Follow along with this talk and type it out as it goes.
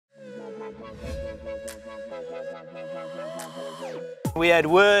We had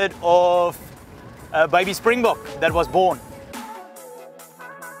word of Baby Springbok that was born.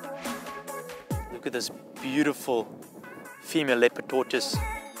 Look at this beautiful female Leopard Tortoise.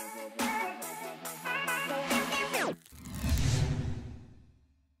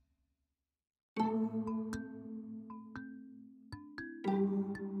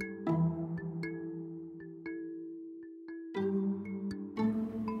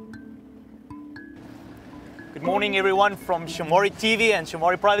 Good morning everyone from Shamwari TV and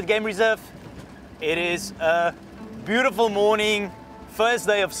Shamwari Private Game Reserve. It is a beautiful morning, first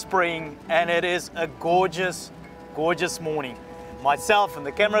day of spring, and it is a gorgeous, gorgeous morning. Myself and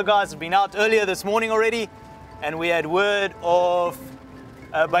the camera guys have been out earlier this morning already, and we had word of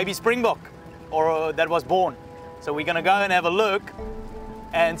Baby Springbok that was born. So we're gonna go and have a look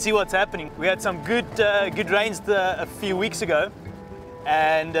and see what's happening. We had some good rains a few weeks ago,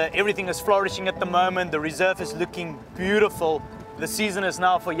 and everything is flourishing at the moment. The reserve is looking beautiful. The season is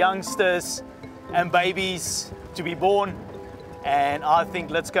now for youngsters and babies to be born, and I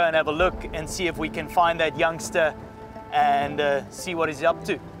think let's go and have a look and see if we can find that youngster and see what he's up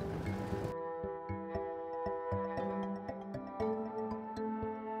to.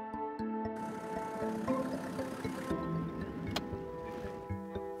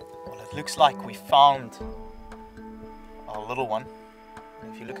 Well, it looks like we found our little one.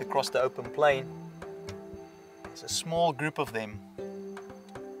 If you look across the open plain, there's a small group of them,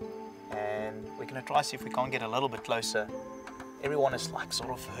 and we're going to try see if we can't get a little bit closer. Everyone is like sort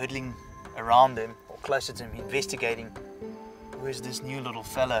of hurdling around them or closer to them, investigating where's this new little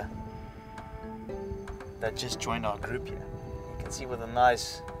fella that just joined our group here. You can see with the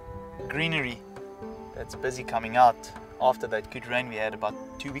nice greenery that's busy coming out after that good rain we had about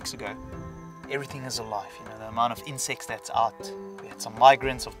 2 weeks ago. Everything is alive, you know, the amount of insects that's out. We had some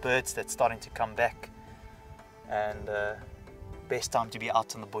migrants of birds that's starting to come back, and best time to be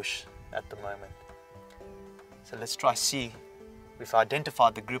out in the bush at the moment. So let's try see. We've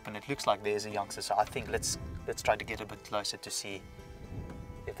identified the group and it looks like there's a youngster, so I think let's try to get a bit closer to see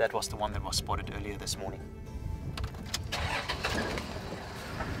if that was the one that was spotted earlier this morning.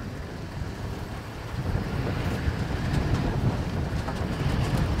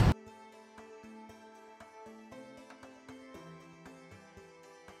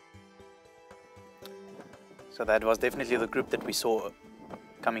 So that was definitely the group that we saw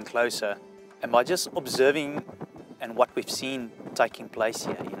coming closer. And by just observing and what we've seen taking place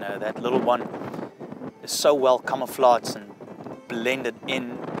here, you know, that little one is so well camouflaged and blended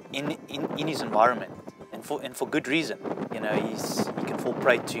in his environment, and for good reason. You know, he can fall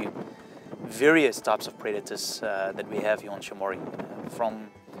prey to various types of predators that we have here on Shamwari,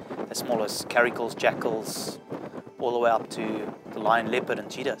 from as small as caracals, jackals, all the way up to the lion, leopard and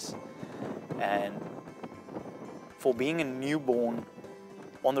cheetahs. And for being a newborn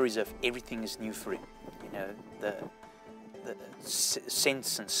on the reserve, everything is new for him. You know, the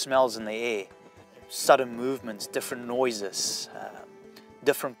scents and smells in the air, sudden movements, different noises,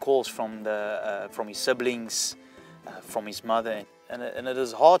 different calls from his siblings, from his mother, and it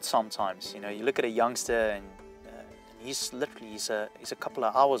is hard sometimes. You know, you look at a youngster and he's a couple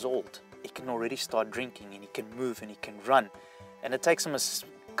of hours old. He can already start drinking, and he can move and he can run, and it takes him a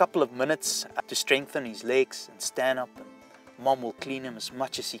couple of minutes to strengthen his legs and stand up, and mom will clean him as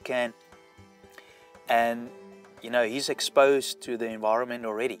much as he can. And you know, he's exposed to the environment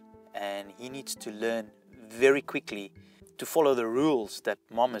already, and he needs to learn very quickly to follow the rules that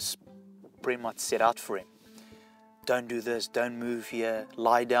mom has pretty much set out for him. Don't do this, don't move here,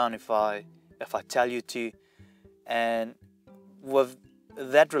 lie down if I tell you to. And with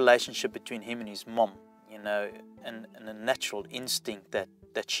that relationship between him and his mom, you know, and a natural instinct that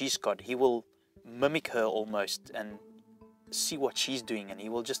she's got, he will mimic her almost and see what she's doing, and he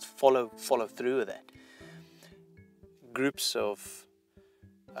will just follow through with that. Groups of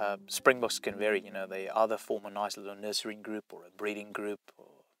Springboks can vary. You know, they either form a nice little nurturing group or a breeding group,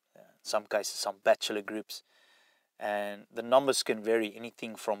 or in some cases some bachelor groups, and the numbers can vary,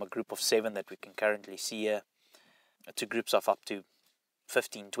 anything from a group of 7 that we can currently see here to groups of up to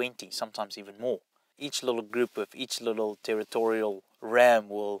 15, 20, sometimes even more. Each little group of each little territorial ram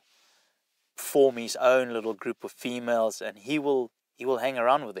will form his own little group of females, and he will hang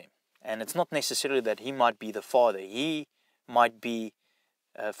around with them. And it's not necessarily that he might be the father. He might be,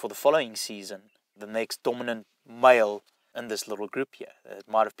 for the following season, the next dominant male in this little group here. It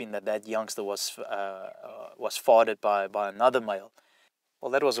might have been that youngster was fathered by another male.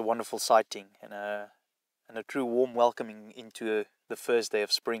 Well, that was a wonderful sighting, and a true warm welcoming into the first day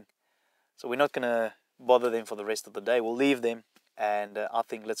of spring. So we're not going to bother them for the rest of the day. We'll leave them, and I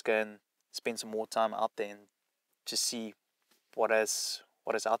think let's go and spend some more time out there and just see what is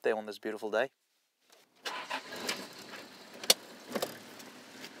out there on this beautiful day.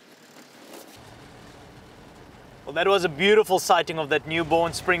 Well, that was a beautiful sighting of that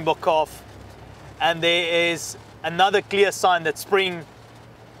newborn Springbok calf, and there is another clear sign that spring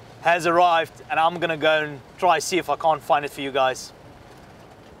has arrived, and I'm gonna go and try see if I can't find it for you guys.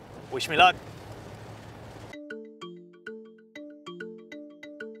 Wish me luck.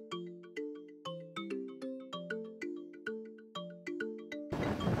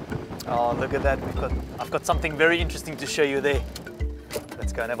 Oh, look at that. I've got something very interesting to show you there.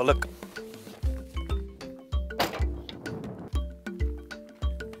 Let's go and have a look.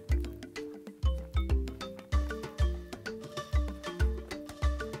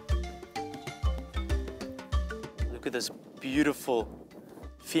 Look at this beautiful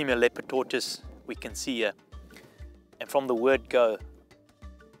female leopard tortoise we can see here. And from the word go,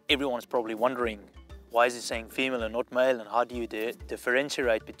 everyone's probably wondering, why is it saying female and not male, and how do you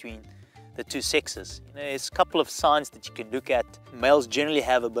differentiate between the two sexes? You know, there's a couple of signs that you can look at. Males generally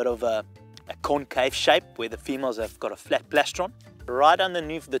have a bit of a concave shape, where the females have got a flat plastron. Right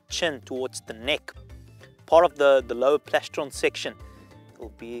underneath the chin towards the neck, part of the lower plastron section,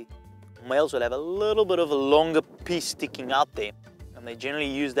 males will have a little bit of a longer piece sticking out there, and they generally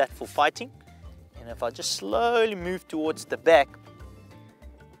use that for fighting. And if I just slowly move towards the back,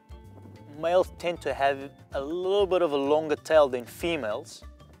 males tend to have a little bit of a longer tail than females.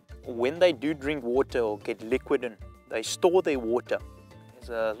 When they do drink water or get liquid and they store their water, there's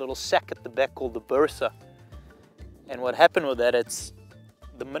a little sac at the back called the bursa. And what happened with that, it's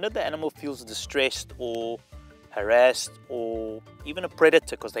the minute the animal feels distressed or harassed or even a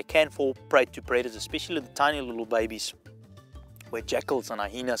predator, because they can fall prey to predators, especially the tiny little babies, where jackals and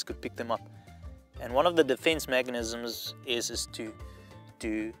hyenas could pick them up. And one of the defense mechanisms is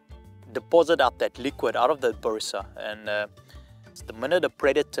to deposit out that liquid out of the bursa, and the minute a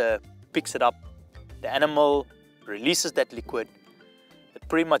predator picks it up, the animal releases that liquid. It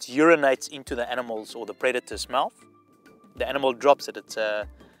pretty much urinates into the animal's or the predator's mouth. The animal drops it. It's a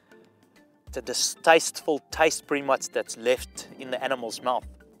distasteful taste pretty much that's left in the animal's mouth.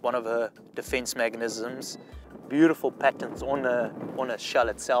 One of her defense mechanisms. Beautiful patterns on a shell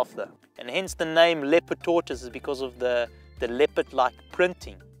itself though. And hence the name leopard tortoise is because of the leopard-like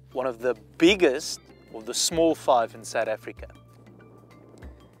printing. One of the biggest of the small five in South Africa.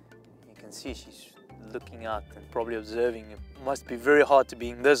 You can see she's looking out and probably observing. It must be very hard to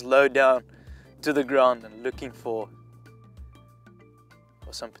be this low down to the ground and looking for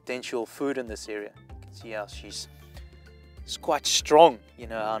some potential food in this area. You can see how she's quite strong, you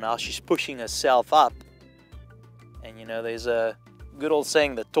know, and how she's pushing herself up. And you know, there's a good old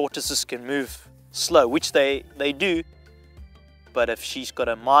saying that tortoises can move slow, which they do. But if she's got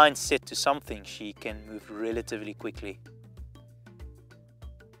a mind set to something, she can move relatively quickly.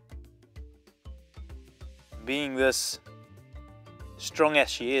 Being this strong as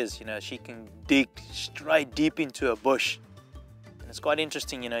she is, you know, she can dig straight deep into a bush. And it's quite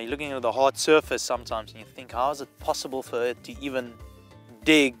interesting, you know, you're looking at the hard surface sometimes and you think, how is it possible for her to even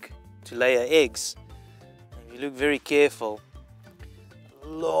dig to lay her eggs? And if you look very careful,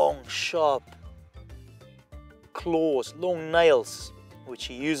 long, sharp claws, long nails, which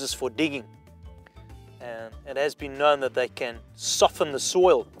he uses for digging. And it has been known that they can soften the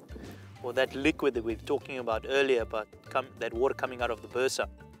soil, or that liquid that we were talking about earlier, about that water coming out of the bursa,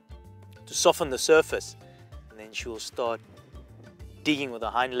 to soften the surface. And then she will start digging with her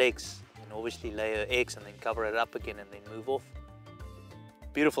hind legs and obviously lay her eggs and then cover it up again and then move off.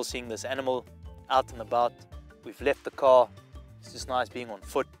 Beautiful seeing this animal out and about. We've left the car. It's just nice being on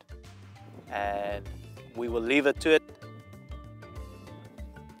foot, and we will leave it to it.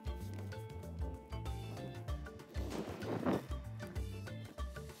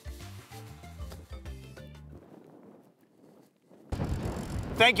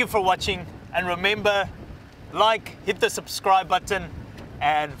 Thank you for watching, and remember, hit the subscribe button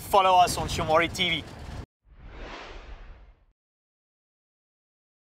and follow us on Shamwari TV.